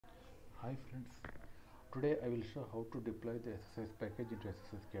Hi friends, today I will show how to deploy the SSIS package into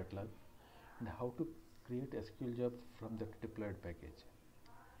SSIS Catalog and how to create SQL jobs from the deployed package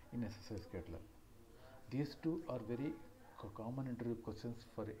in SSIS Catalog. These two are very common interview questions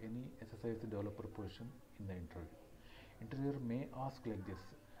for any SSIS developer position in the interview. Interviewer may ask like this,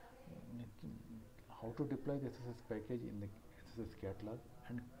 how to deploy the SSIS package in the SSIS Catalog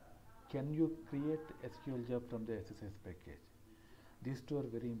and can you create SQL job from the SSIS package? These two are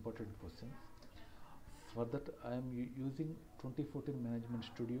very important questions. For that I am using 2014 Management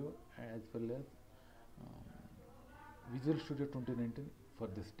Studio as well as Visual Studio 2019 for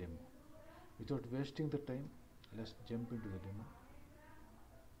this demo. Without wasting the time, let's jump into the demo.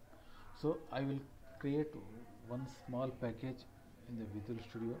 So I will create one small package in the Visual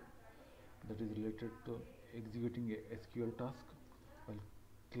Studio that is related to executing a SQL task. While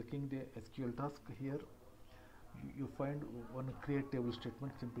clicking the SQL task here, you find one create table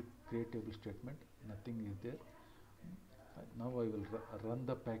statement, simple create table statement, nothing is there. Now I will run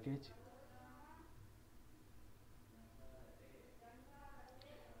the package.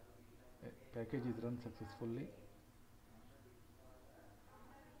 Package is run successfully.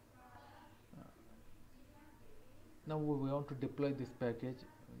 Now we want to deploy this package.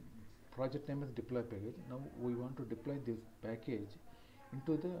 Project name is deploy package. Now we want to deploy this package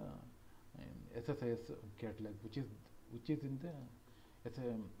into the SSIS Catalog, which is in the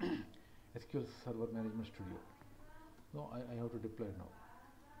SQL Server Management Studio. Now I have to deploy now.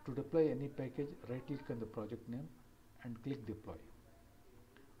 To deploy any package, right click on the project name and click deploy.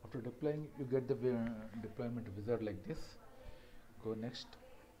 After deploying, you get the deployment wizard like this. Go next.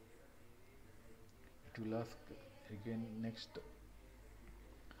 It will ask again next.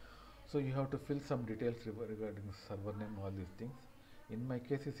 So you have to fill some details regarding server name, all these things. In my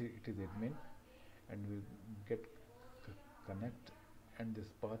case it is admin, and we get connect, and this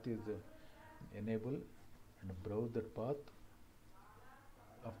path is enable, and browse that path.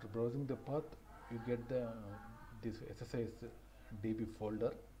 After browsing the path, you get the this SSIS DB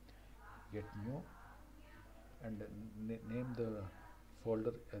folder. Get new and name the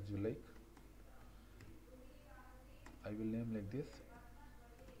folder as you like. I will name like this,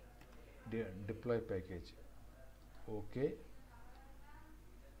 deploy package. OK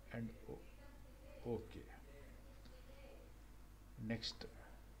and OK. Next,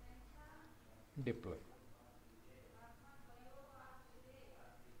 deploy.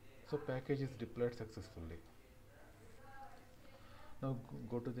 So package is deployed successfully. Now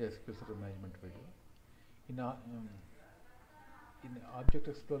go to the SQL Server Management video. In Object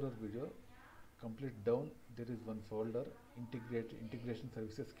Explorer video, complete down, there is one folder, Integration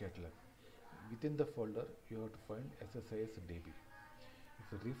Services Catalog. Within the folder, you have to find SSIS DB. If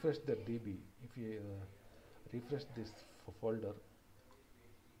you refresh the DB, if you refresh this folder,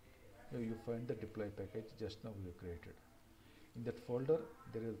 you find the deploy package just now we have created. In that folder,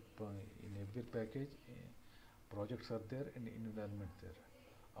 there is in every package, projects are there and environment there.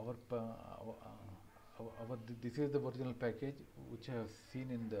 This is the original package which I have seen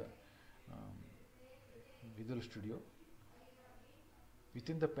in the Visual Studio.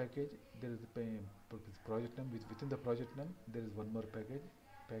 Within the package, there is the project name. Within the project name, there is one more package,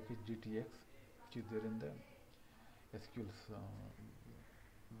 package GTX, which is there in the SQL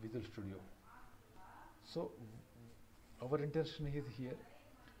Visual Studio. So our intention is here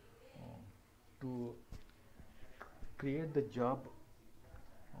to create the job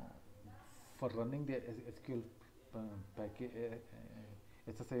for running the SQL package,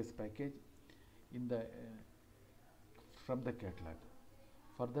 SSIS package in the from the catalog.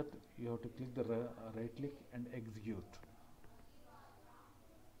 For that, you have to click the right click and execute.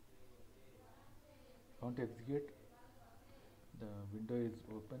 Want to execute? The window is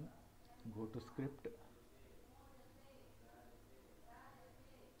open. Go to script.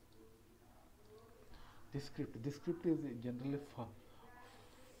 This script is generally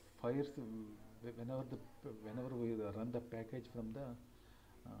fires whenever we run the package from the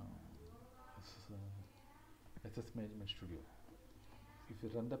SS Management Studio. If you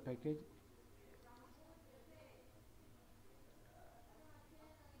run the package,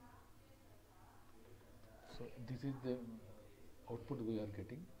 so this is the output we are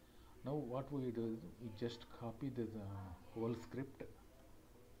getting. Now what we do is we just copy this whole script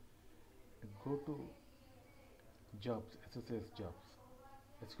and go to jobs, SSIS jobs,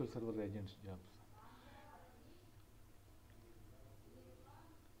 SQL Server Agent Jobs.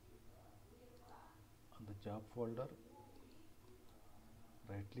 On the job folder,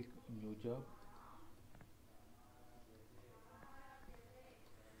 right click, new job.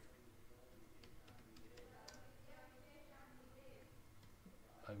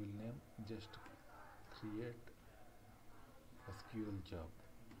 I will will name just create SQL job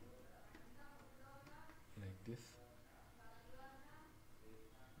like this.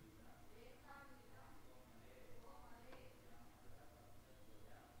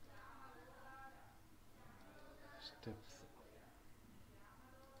 Steps,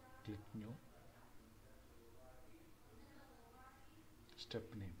 click new, step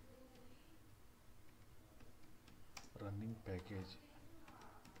name, running package.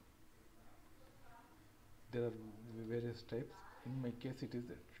 There are various types. In my case it is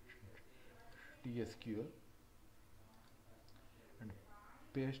TSQL, and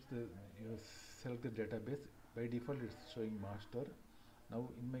paste the, you select the database. By default it's showing master. Now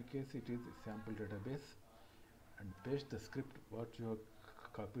in my case it is sample database, and paste the script what you have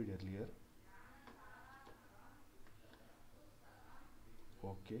copied earlier.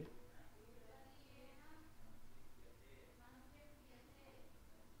 OK.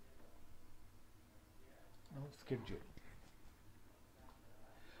 Now schedule.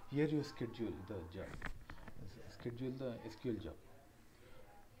 Here you schedule the job. Schedule the SQL job.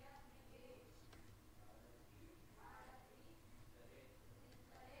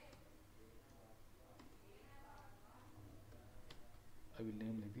 I will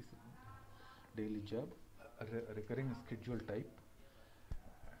name like this: daily job, recurring schedule type,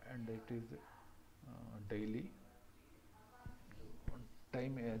 and it is daily.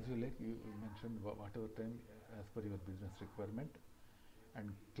 Time as you like, you mentioned whatever time as per your business requirement, and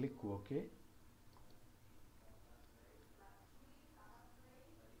click OK.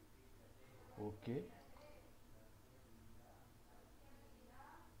 OK.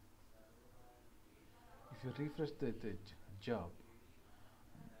 If you refresh the job,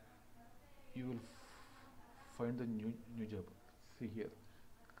 you will find the new job. See here,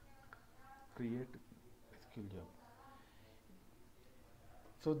 create SQL job.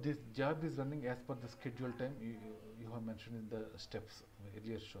 So this job is running as per the schedule time you have mentioned in the steps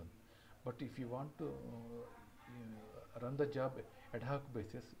earlier shown. But if you want to run the job ad hoc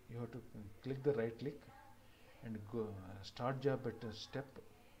basis, you have to click the right click and go start job at a step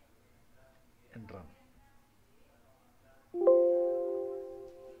and run.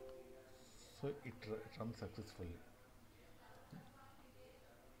 So it runs successfully.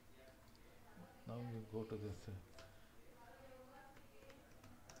 Now you go to this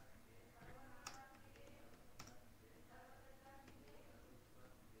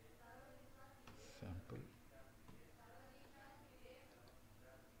sample.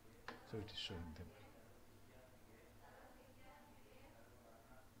 So it is showing them.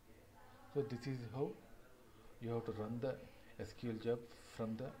 So this is how you have to run the SQL job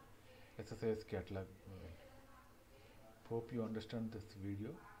from the SSIS Catalog. Hope you understand this video.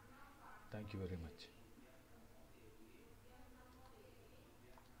 Thank you very much.